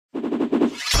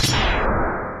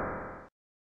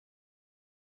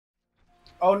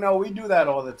Oh no, we do that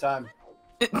all the time.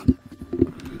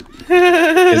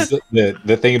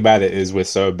 The thing about it is we're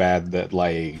so bad that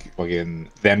like fucking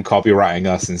them copywriting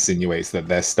us insinuates that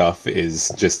their stuff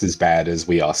is just as bad as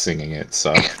we are singing it.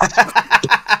 So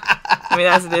I mean,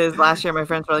 as it is, last year my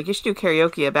friends were like, "You should do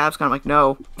karaoke at BabsCon." I'm like,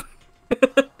 "No,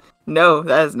 no,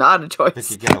 that is not a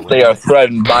choice." They are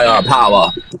threatened by our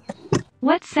power.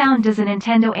 What sound does a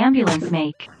Nintendo ambulance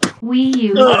make? Wii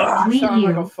U, Wii Sound U,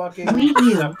 like a fucking Wii U,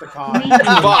 Decepticon. Wii U.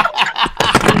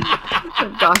 Oh,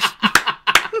 gosh.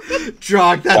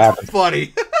 Drog, that's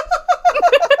funny.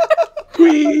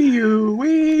 Wii U,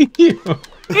 Wii U.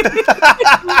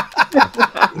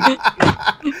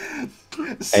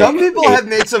 Some people have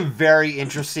made some very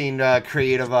interesting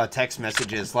creative text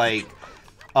messages, like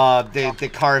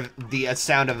the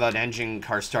sound of an engine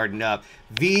car starting up.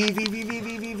 V V V V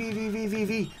V V V V V V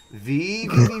V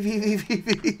V V V V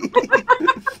V.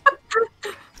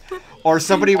 Or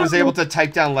somebody was able to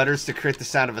type down letters to create the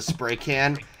sound of a spray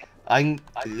can.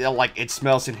 Like, it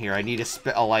smells in here. I need to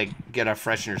get a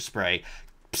freshener spray.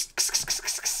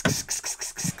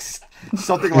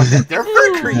 Something like that. They're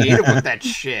very creative with that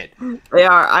shit. They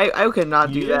are. I could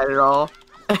not do that at all.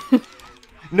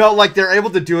 No, like, they're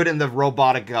able to do it in the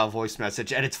robotic voice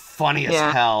message, and it's funny as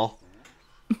hell.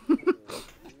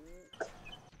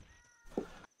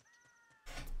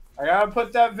 I gotta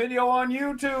put that video on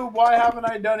YouTube. Why haven't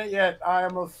I done it yet? I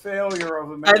am a failure of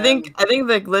a man. I think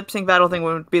the lip sync battle thing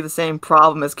would be the same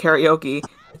problem as karaoke.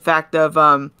 Fact of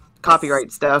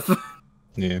copyright stuff.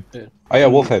 Yeah. Oh yeah,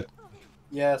 Wolfhead.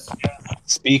 Yes.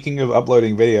 Speaking of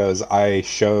uploading videos, I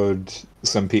showed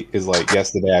some people.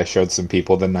 Yesterday, I showed some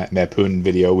people the Nightmare Poon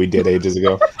video we did ages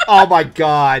ago. Oh my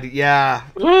god, yeah.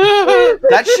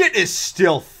 That shit is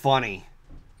still funny.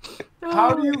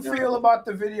 How do you feel about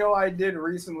the video I did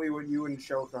recently with you and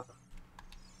Shoka?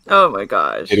 Oh my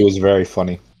gosh. It was very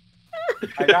funny.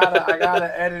 I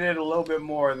gotta edit it a little bit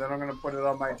more, then I'm gonna put it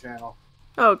on my channel.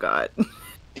 Oh god.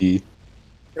 It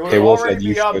would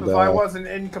already be up if I wasn't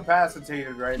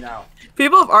incapacitated right now.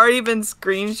 People have already been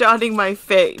screenshotting my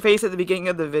face at the beginning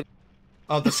of the video.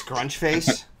 Oh, the scrunch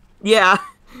face? Yeah.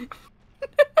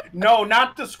 No,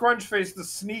 not the scrunch face, the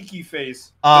sneaky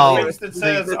face. Oh. The face that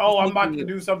says, "Oh, I'm about to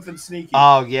do something sneaky."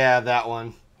 Oh, yeah, that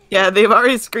one. Yeah, they've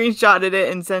already screenshotted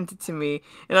it and sent it to me.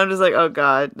 And I'm just like, oh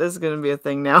god, this is gonna be a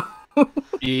thing now.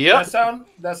 Yep.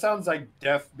 That sounds like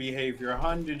deaf behavior.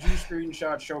 Hun, did you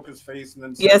screenshot Shoka's face and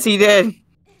then Yes, he did.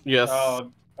 Yes.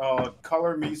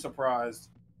 Color me surprised.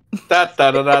 Dot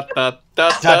dot dot dot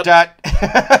dot dot dot.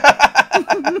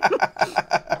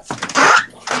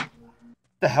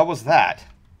 The hell was that?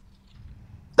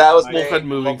 That was Wolfhead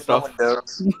moving stuff.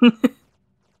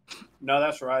 No,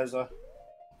 that's Raiza.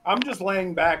 I'm just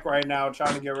laying back right now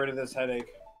trying to get rid of this headache.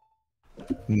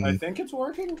 I think it's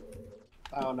working.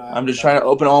 I don't know. I'm just trying to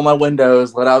open all my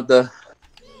windows, let out the...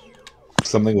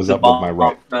 Something was up with my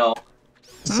right...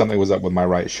 Something was up with my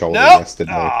right shoulder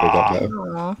yesterday.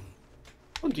 Oh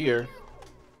dear.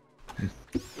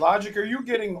 Logic, are you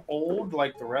getting old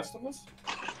like the rest of us?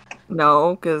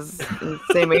 No, because the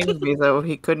same age as me, so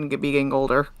he couldn't be getting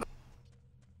older.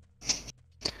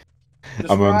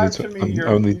 I'm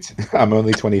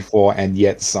only 24, and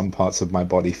yet some parts of my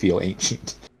body feel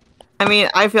ancient. I mean,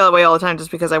 I feel that way all the time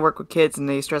just because I work with kids and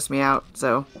they stress me out,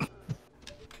 so...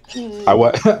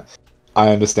 I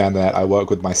understand that. I work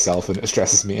with myself and it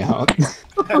stresses me out.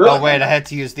 Oh wait, I had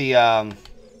to use the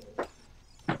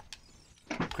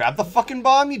grab the fucking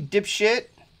bomb, you dipshit.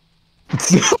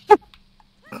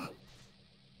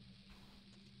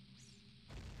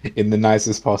 In the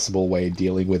nicest possible way,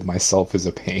 dealing with myself is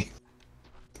a pain.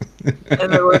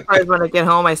 And the worst part is when I get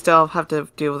home, I still have to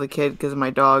deal with a kid because of my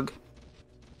dog.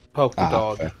 Poke the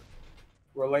dog. Okay.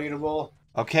 Relatable.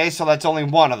 Okay, so that's only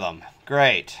one of them.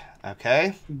 Great.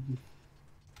 Okay.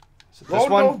 So this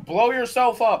one. Don't blow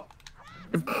yourself up.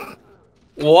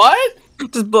 What?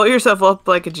 Just blow yourself up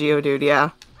like a Geodude,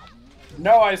 yeah.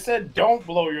 No, I said don't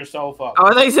blow yourself up. Oh,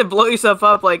 I thought you said blow yourself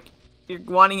up like you're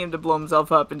wanting him to blow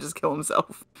himself up and just kill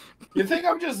himself. You think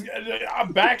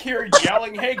I'm back here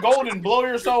yelling, "Hey, Golden, blow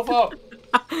yourself up"?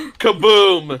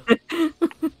 Kaboom!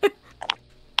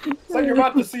 It's like you're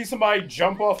about to see somebody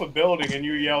jump off a building and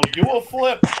you yell, "Do a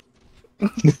flip!"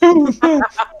 Do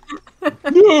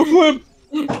a flip!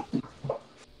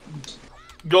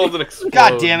 Golden explodes.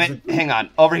 God damn it. Hang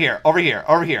on. Over here. Over here.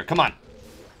 Over here. Come on.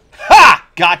 Ha!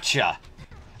 Gotcha.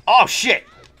 Oh, shit.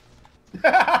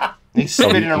 He's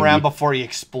spinning around before he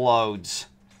explodes.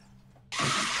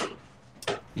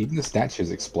 Even the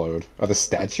statues explode. Are the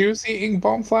statues eating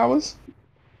bomb flowers?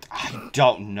 I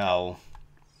don't know.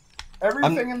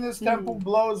 Everything in this temple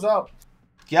blows up.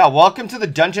 Yeah, welcome to the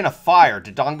Dungeon of Fire,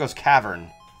 Dodongo's Cavern.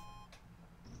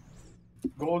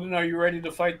 Golden, are you ready to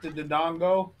fight the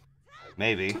Dodongo?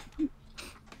 Maybe.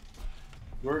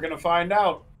 We're gonna find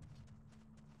out.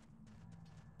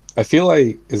 I feel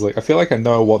like I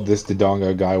know what this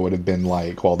Dodongo guy would have been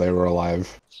like while they were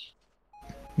alive.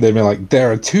 They'd be like,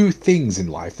 there are two things in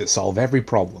life that solve every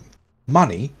problem: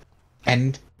 money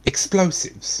and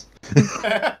explosives.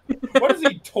 What is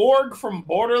he, Torg from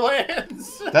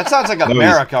Borderlands? That sounds like No,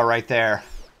 America right there.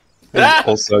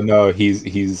 Also, no, he's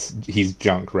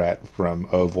Junkrat from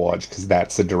Overwatch, because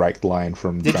that's a direct line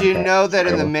from. Did you Junkrat know that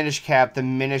in the trailer. Minish cap, the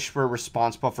Minish were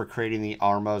responsible for creating the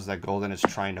Armos that Golden is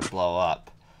trying to blow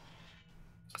up?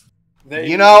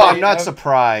 I'm not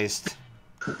surprised.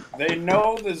 They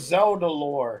know the Zelda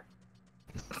lore.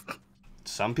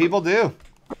 Some people do.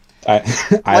 I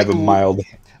have a mild.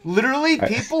 Literally,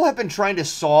 people have been trying to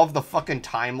solve the fucking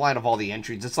timeline of all the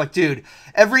entries. It's like, dude,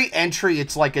 every entry,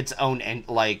 it's like its own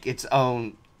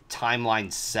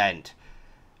timeline sent.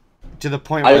 To the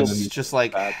point where it's just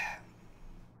like...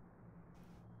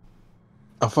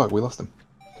 Oh fuck, we lost him.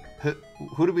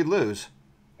 Who did we lose?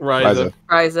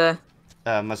 Raiza.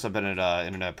 Must have been an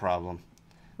internet problem.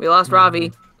 We lost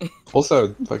Ravi.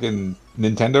 Also, fucking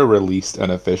Nintendo released an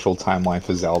official timeline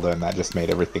for Zelda, and that just made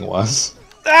everything worse.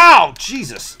 Ow!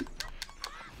 Jesus!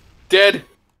 Dead.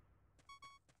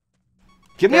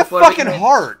 Give me Def, a fucking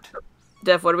heart!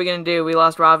 Def, what are we gonna do? We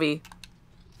lost Ravi.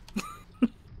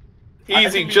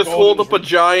 Easy. Just hold up a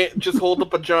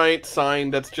giant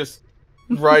sign that's just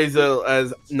Raiza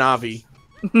as Navi.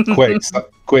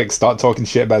 Quick, start talking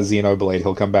shit about Xenoblade.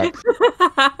 He'll come back.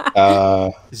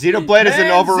 Xenoblade is an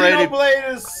overrated...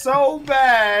 Xenoblade is so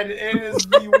bad. It is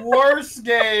the worst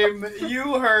game.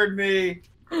 You heard me.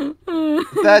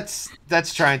 That's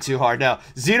trying too hard. No,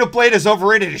 Xenoblade is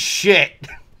overrated as shit.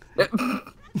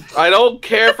 I don't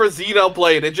care for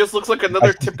Xenoblade. It just looks like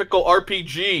another typical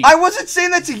RPG. I wasn't saying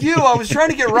that to you. I was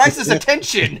trying to get Rice's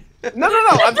attention. No.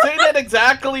 I'm saying that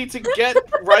exactly to get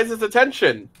Rice's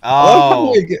attention.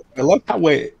 Oh. I love how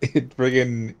we're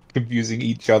friggin' confusing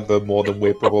each other more than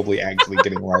we're probably actually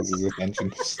getting Rice's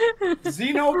attention.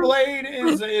 Xenoblade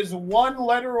is one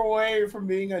letter away from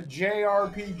being a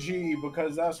JRPG,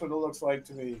 because that's what it looks like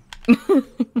to me.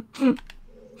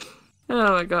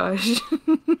 Oh my gosh.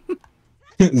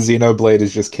 Xenoblade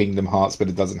is just Kingdom Hearts, but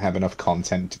it doesn't have enough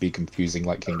content to be confusing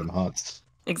like Kingdom Hearts.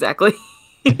 Exactly.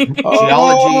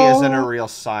 Geology isn't a real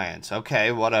science.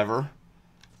 Okay, whatever.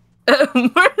 Where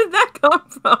did that come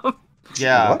from?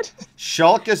 Yeah. What?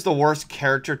 Shulk is the worst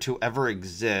character to ever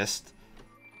exist.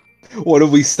 What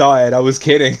have we started? I was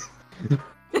kidding.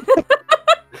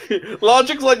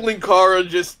 Logic's like Linkara,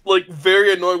 just like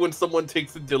very annoyed when someone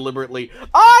takes it deliberately.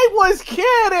 I was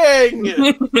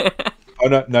kidding.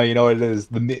 Oh no! You know what it is.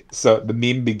 The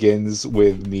meme begins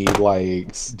with me like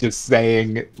just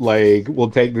saying like we'll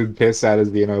take the piss out of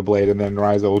Xenoblade, and then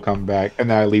Raiza will come back,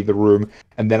 and then I leave the room,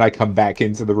 and then I come back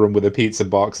into the room with a pizza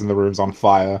box, and the room's on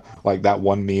fire. Like that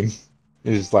one meme.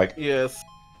 It's just like yes.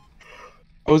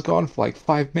 I was gone for like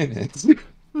 5 minutes.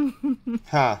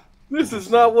 Huh. This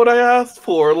is not what I asked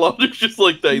for. Logic's just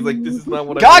like that. He's like, this is not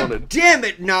what I wanted. God damn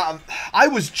it! No, I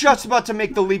was just about to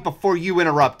make the leap before you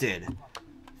interrupted.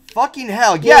 Fucking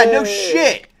hell. Yeah, no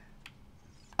shit.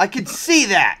 I could see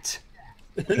that.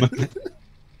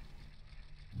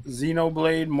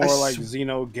 Xenoblade, more like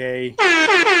Xenogay.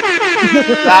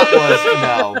 That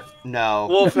was no.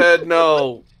 Wolfhead,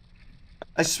 no.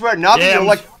 I swear,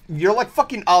 Navi, you're like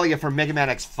fucking Alia from Mega Man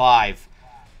X5.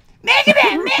 Mega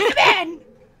Man!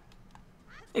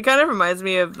 It kind of reminds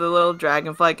me of the little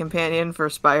dragonfly companion for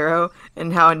Spyro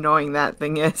and how annoying that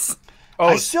thing is. Oh,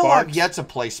 I still have Sparks. yet to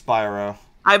play Spyro.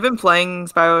 I've been playing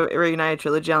Spyro Reunited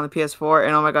Trilogy on the PS4,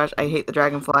 and oh my gosh, I hate the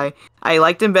dragonfly. I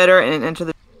liked him better in Enter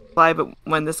the Dragonfly, but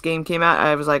when this game came out,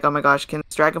 I was like, oh my gosh, can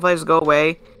this dragonfly just go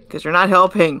away? Because you're not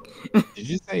helping. Did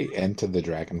you say Enter the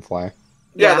Dragonfly? Yeah,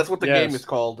 Yeah. that's what the game is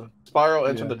called. Spyro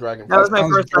Enter the Dragon. That was my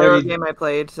sounds first Spyro very- game I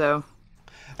played, so...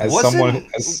 As Wasn't- someone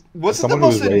wasn't who was the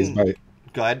most raised by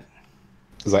Go ahead.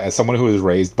 as someone who was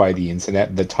raised by the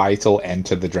internet, the title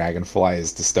 "Enter the Dragonfly"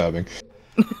 is disturbing.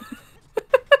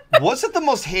 Was it the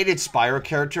most hated Spyro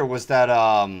character? Was that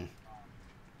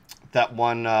that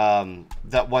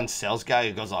one sales guy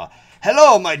who goes,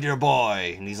 "Hello, my dear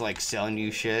boy," and he's like selling you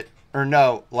shit? Or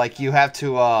no, like you have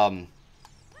to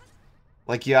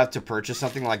purchase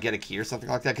something, like get a key or something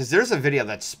like that. Because there's a video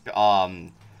that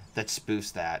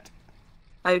spoofs that.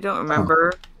 I don't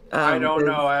remember. I don't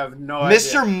know. I have no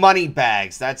Mr. idea.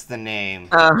 Moneybags, that's the name.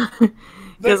 The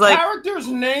 'cause, like- character's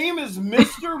name is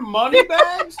Mr.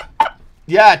 Moneybags?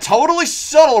 Yeah, totally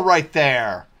subtle right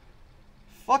there.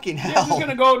 Fucking Yeah, I'm hell. just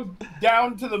gonna go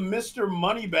down to the Mr.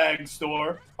 Moneybag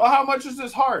store. Oh, how much is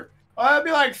this heart? Oh, that'd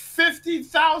be like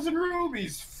 50,000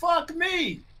 rubies. Fuck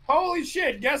me. Holy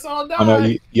shit. Guess I'll die. Oh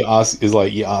no, you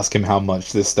ask him how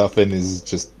much this stuff in is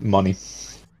just money.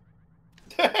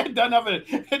 It doesn't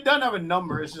have a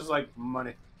number. It's just like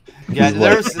money. Yeah,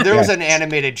 there was an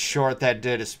animated short that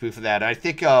did a spoof of that. I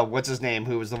think what's his name,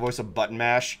 who was the voice of Button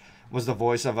Mash, was the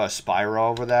voice of Spyro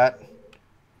over that.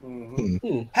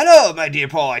 Mm-hmm. Hello, my dear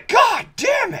Paul. God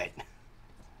damn it!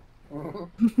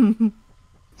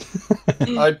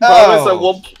 I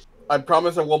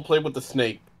promise I won't play with the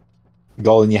snake.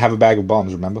 Golden, you have a bag of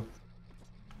bombs, remember?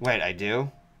 Wait, I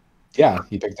do? Yeah,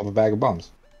 you picked up a bag of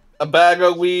bombs. A bag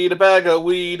of weed, a bag of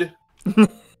weed.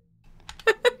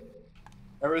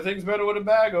 Everything's better with a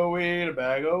bag of weed, a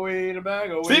bag of weed, a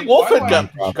bag of weed. See,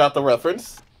 Wolfhead got the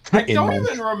reference. I don't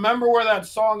even remember where that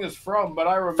song is from, but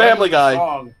I remember Family Guy. the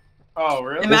song. Oh,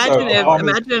 really? Imagine if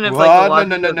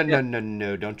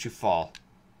no, don't you fall.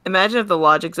 Imagine if the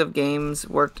logics of games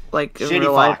worked like in Shitty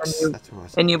real life,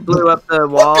 Fox. and you blew up the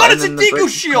wall. Oh god, it's a and then the Deku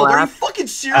bridge shield! Are you collapsed. fucking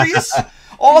serious?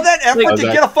 All that effort Like to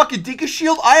get a fucking Deku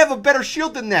shield? I have a better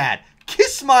shield than that.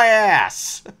 Kiss my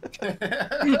ass.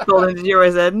 Golden, did you hear what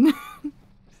I said?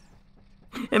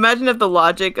 Imagine if the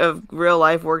logic of real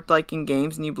life worked like in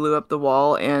games, and you blew up the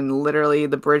wall, and literally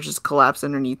the bridge just collapsed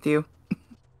underneath you.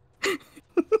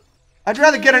 I'd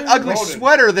rather get an ugly Golden.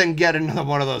 sweater than get another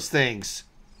one of those things.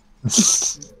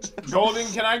 Golden,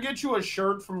 can I get you a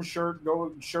shirt from Shirts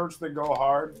That Go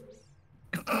Hard?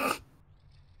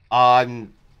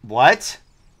 What?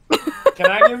 Can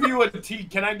I give you a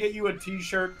Can I get you a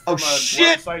T-shirt from a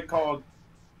website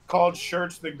called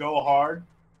Shirts That Go Hard?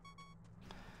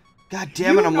 God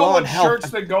damn it, I'm low on health. Shirts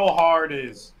That Go Hard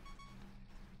is.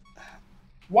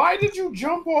 Why did you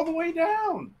jump all the way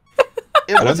down?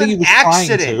 It was an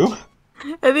accident.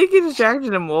 I think you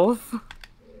distracted him, Wolf.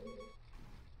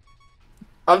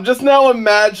 I'm just now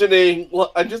imagining.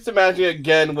 I'm just imagining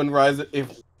again when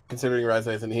Raiza, considering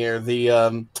Raiza isn't here. The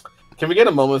can we get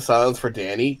a moment of silence for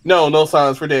Danny? No, no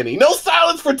silence for Danny. No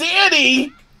silence for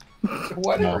Danny.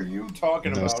 What are you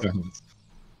talking about?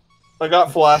 I got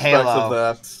flashbacks Halo. of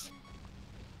that.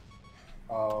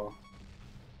 Oh.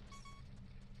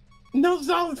 No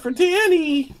silence for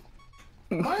Danny.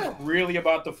 Am I really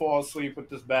about to fall asleep with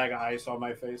this bag of ice on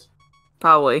my face?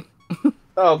 Probably.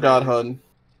 Oh God, hun.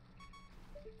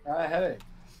 I had a headache.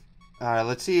 Alright,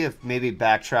 let's see if maybe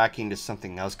backtracking to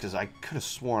something else, because I could have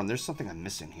sworn there's something I'm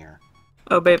missing here.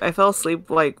 Oh, babe, I fell asleep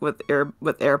like with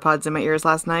AirPods in my ears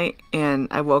last night, and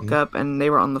I woke up and they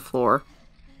were on the floor.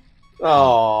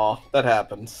 Oh, that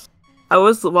happens. I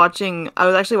was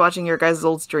actually watching your guys'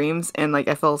 old streams, and like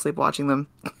I fell asleep watching them.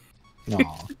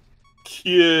 Aw.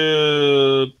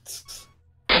 Cute.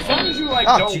 As long as you like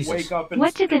Oh, don't Jesus. wake up and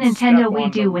What did the and Nintendo step Wii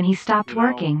on do them, when he stopped you know,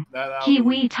 working? that'll He be-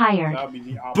 Wii tired. that'll be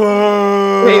the opposite.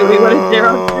 Boo! Wait, what did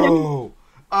Daryl say?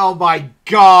 Oh my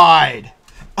god!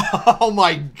 Oh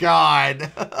my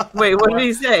god! Wait, what did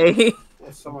he say?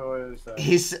 What's some of what it is?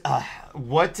 He's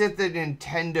what did the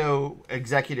Nintendo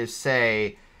executive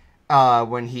say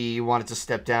when he wanted to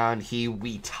step down? He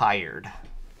retired.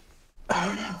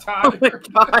 Oh my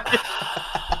god.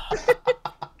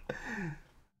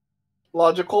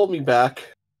 Logic, hold me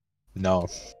back. No.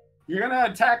 You're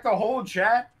gonna attack the whole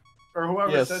chat? Or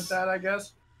whoever Yes. sent that, I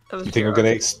guess? That was You think I'm Daryl. gonna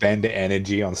expend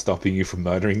energy on stopping you from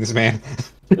murdering this man?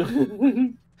 You know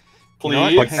what?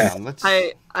 Please. Hang on, let's.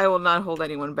 I will not hold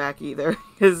anyone back either,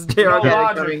 because You know, Daryl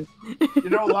got it Logic, coming. you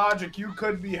know, Logic, you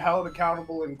could be held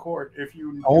accountable in court if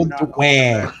you do Oh, not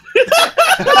where?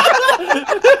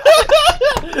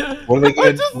 What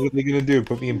are they gonna do?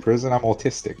 Put me in prison? I'm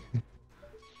autistic.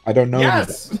 I don't know.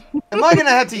 Yes! Am I gonna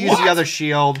have to use the other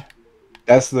shield?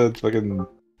 That's the fucking.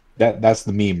 That's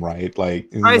the meme, right? Like,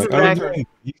 it's Raiza's like, back.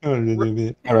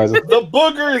 Hi, Raiza. The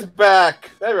booger is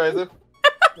back. Hey, Raiza.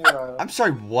 I'm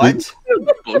sorry, what?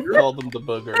 Called them the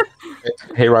booger.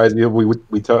 Hey, Raiza,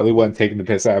 we totally weren't taking the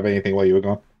piss out of anything while you were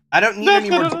gone. I don't need any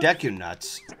more Deku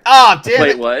nuts. Ah, damn Wait,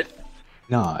 it! what?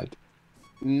 Nod.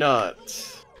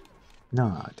 Nut.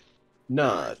 Nod.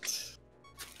 Nut.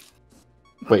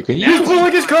 Wait, can you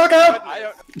Pulling his cock out.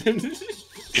 in God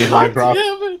Minecraft?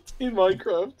 damn it! In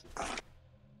Minecraft.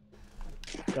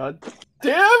 God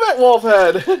damn it,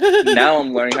 Wolfhead! Now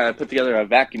I'm learning how to put together a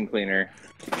vacuum cleaner.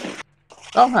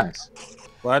 Oh, nice.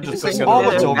 Well, I Is just this took all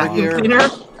another that's Together a over vacuum here?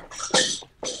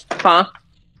 cleaner? Huh?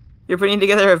 You're putting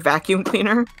together a vacuum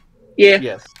cleaner? Yeah.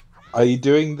 Yes. Are you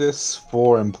doing this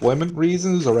for employment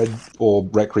reasons or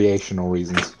recreational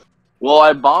reasons? Well,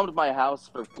 I bombed my house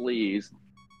for fleas.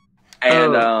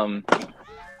 And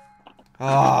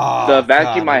Oh, the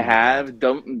vacuum God, I have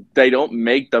they don't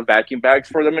make the vacuum bags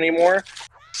for them anymore.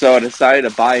 So I decided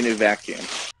to buy a new vacuum.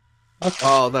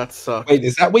 Oh, that sucks. Wait,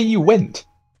 is that where you went?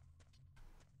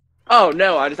 Oh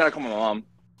no, I just had to call my mom.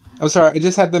 I'm sorry, I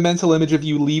just had the mental image of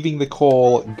you leaving the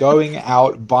call, going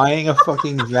out, buying a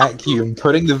fucking vacuum,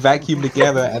 putting the vacuum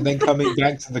together, and then coming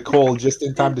back to the call just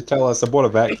in time to tell us I bought a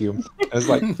vacuum. And it's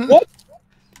like, what?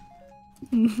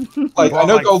 Like, I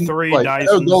know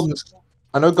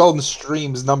I know Golden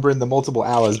streams number in the multiple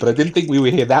hours, but I didn't think we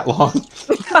were here that long.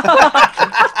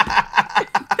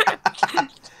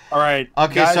 All right.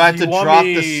 Okay, guys, so I have to you want drop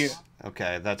me- this.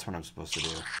 Okay, that's what I'm supposed to do.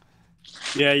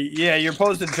 Yeah, you're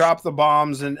supposed to drop the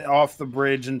bombs and off the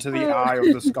bridge into the eye of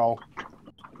the skull.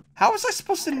 How was I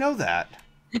supposed to know that?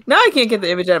 Now I can't get the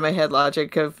image out of my head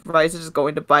logic of Raiza just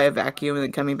going to buy a vacuum and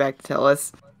then coming back to tell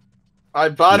us. I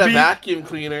bought a vacuum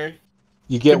cleaner.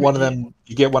 You get one of them.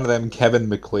 You get one of them Kevin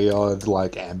MacLeod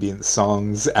like ambient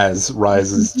songs as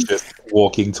Raiza's just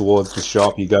walking towards the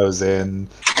shop. He goes in.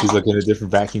 He's looking at different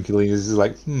vacuum cleaners. He's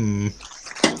like,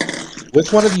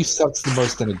 which one of you sucks the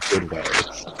most in a good way?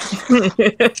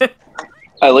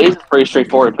 At least it's pretty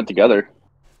straightforward to put together.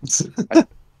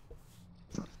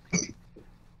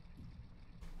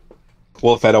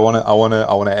 Well, Fed, I want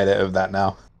to edit of that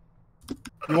now.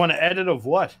 You want an edit of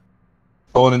what?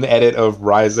 I want an edit of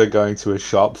Raiza going to a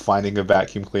shop, finding a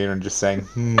vacuum cleaner, and just saying,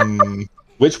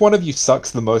 which one of you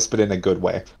sucks the most, but in a good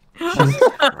way?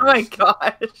 Oh my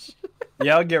gosh.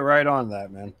 Yeah, I'll get right on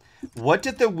that, man. What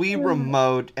did the Wii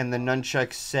remote and the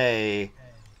nunchuck say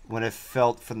when it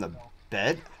fell from the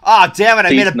bed? Ah, damn it! I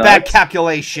made a bad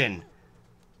calculation.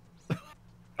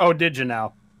 Oh, did you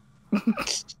now?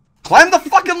 Climb the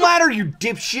fucking ladder, you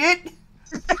dipshit!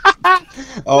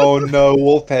 Oh no,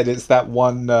 Wolfhead! It's that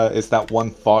one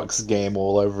Fox game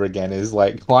all over again. Is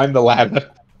like climb the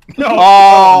ladder. No.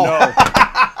 Oh no.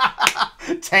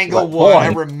 Tanglewood, I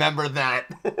remember that.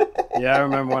 Yeah, I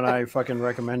remember when I fucking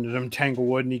recommended him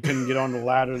Tanglewood and he couldn't get on the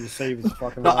ladder to save his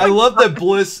fucking No, life. I love that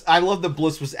Bliss. I love that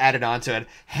Bliss was added onto it.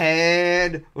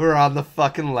 And we're on the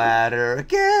fucking ladder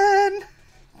again.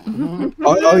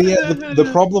 Oh yeah, the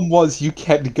problem was you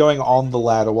kept going on the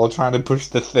ladder while trying to push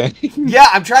the thing. Yeah,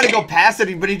 I'm trying to go past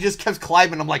it, but he just kept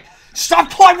climbing. I'm like,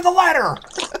 stop climbing the ladder!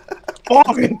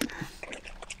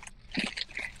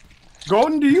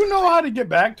 Golden, do you know how to get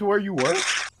back to where you were?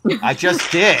 I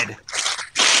just did.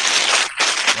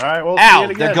 All right, well, see Ow!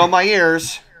 it again. There go my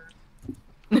ears.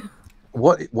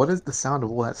 What is the sound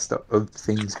of all that stuff of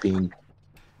things being?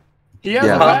 He has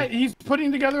Yeah. he's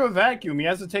putting together a vacuum. He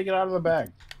has to take it out of the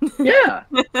bag. Yeah.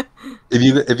 If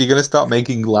you're gonna start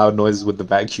making loud noises with the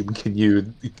vacuum, can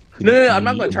you? No, I'm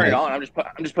not going to turn it on. I'm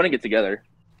just putting it together.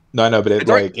 No, I know, but It's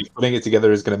already- if putting it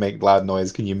together is gonna make loud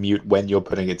noise, can you mute when you're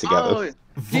putting it together? Oh,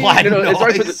 Vlad no,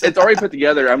 noise. it's already put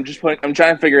together. I'm trying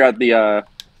to figure out the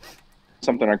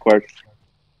something real quick.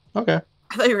 Okay.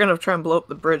 I thought you were gonna try and blow up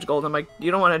the bridge, Golden. I'm like, you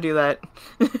don't want to do that.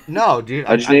 No, dude.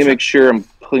 I just need to make sure I'm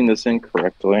putting this in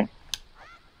correctly.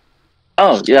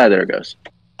 Oh, yeah, there it goes.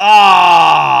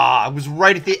 Ah, I was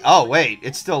right at the. Oh wait,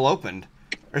 it's still opened.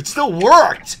 It still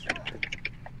worked.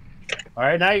 All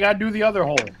right, now you gotta do the other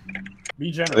hole. Be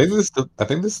I generous.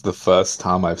 think this is the first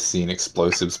time I've seen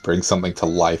explosives bring something to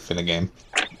life in a game.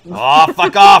 Oh,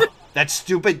 fuck off! That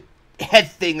stupid head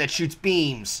thing that shoots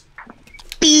beams.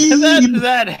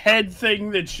 that head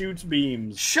thing that shoots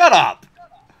beams. Shut up.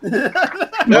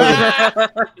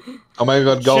 Oh my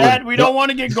god, Golden! Chad, we don't want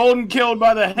to get Golden killed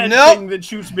by the head Nope. thing that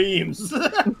shoots beams.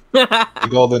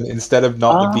 Golden, instead of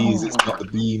not the bees, it's not the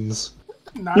beams.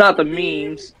 Not the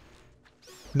memes.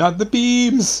 Not the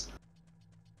beams.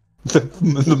 The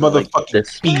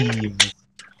motherfucking beams.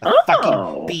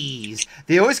 Fucking bees.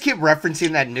 They always keep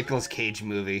referencing that Nicolas Cage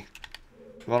movie.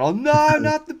 Going, oh no,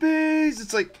 not the bees.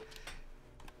 It's like,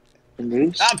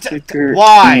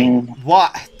 why?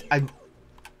 Why?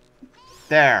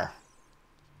 There.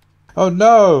 Oh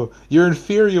no! Your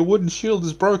inferior wooden shield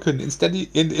is broken. Instead,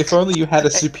 if only you had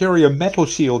a superior metal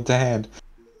shield to hand.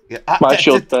 Yeah, My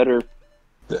shield's better.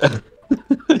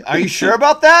 Are you sure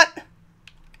about that?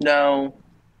 No.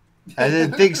 I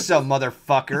didn't think so,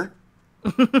 motherfucker.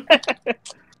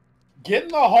 Get in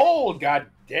the hole, god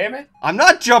damn it! I'm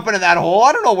not jumping in that hole.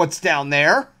 I don't know what's down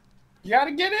there. You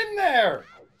gotta get in there.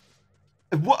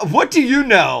 What do you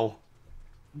know?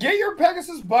 Get your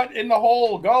Pegasus butt in the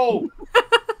hole. Go.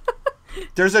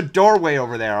 There's a doorway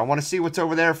over there. I want to see what's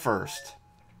over there first.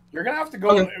 You're gonna have to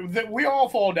go. We all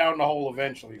fall down the hole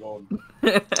eventually, Golden.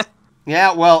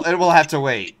 Yeah, well, it will have to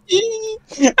wait.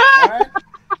 All right?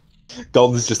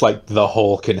 Golden's just like, the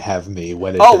hole can have me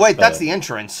when it Oh, wait, that's the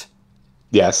entrance.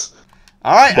 Yes.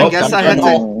 All right, Well, I guess I'm I had to...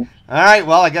 done. All right,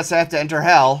 well, I guess I have to enter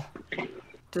hell.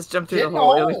 Just jump through Get the in the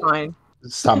hole. It'll be hole. fine.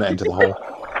 It's time to enter the hole.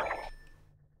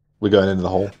 We're going into the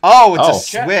hole. Oh, it's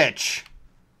Oh. a switch.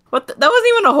 What? That wasn't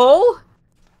even a hole.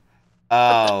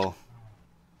 Oh.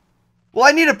 Well,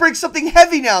 I need to bring something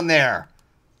heavy down there.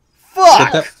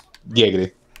 Fuck.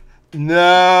 Giggity.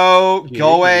 No.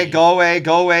 Go away, go away,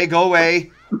 go away, go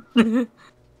away.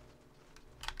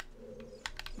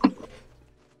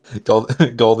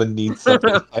 Golden needs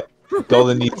something.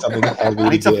 Golden needs something heavy. I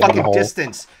need some fucking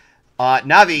distance.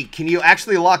 Navi, can you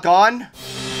actually lock on?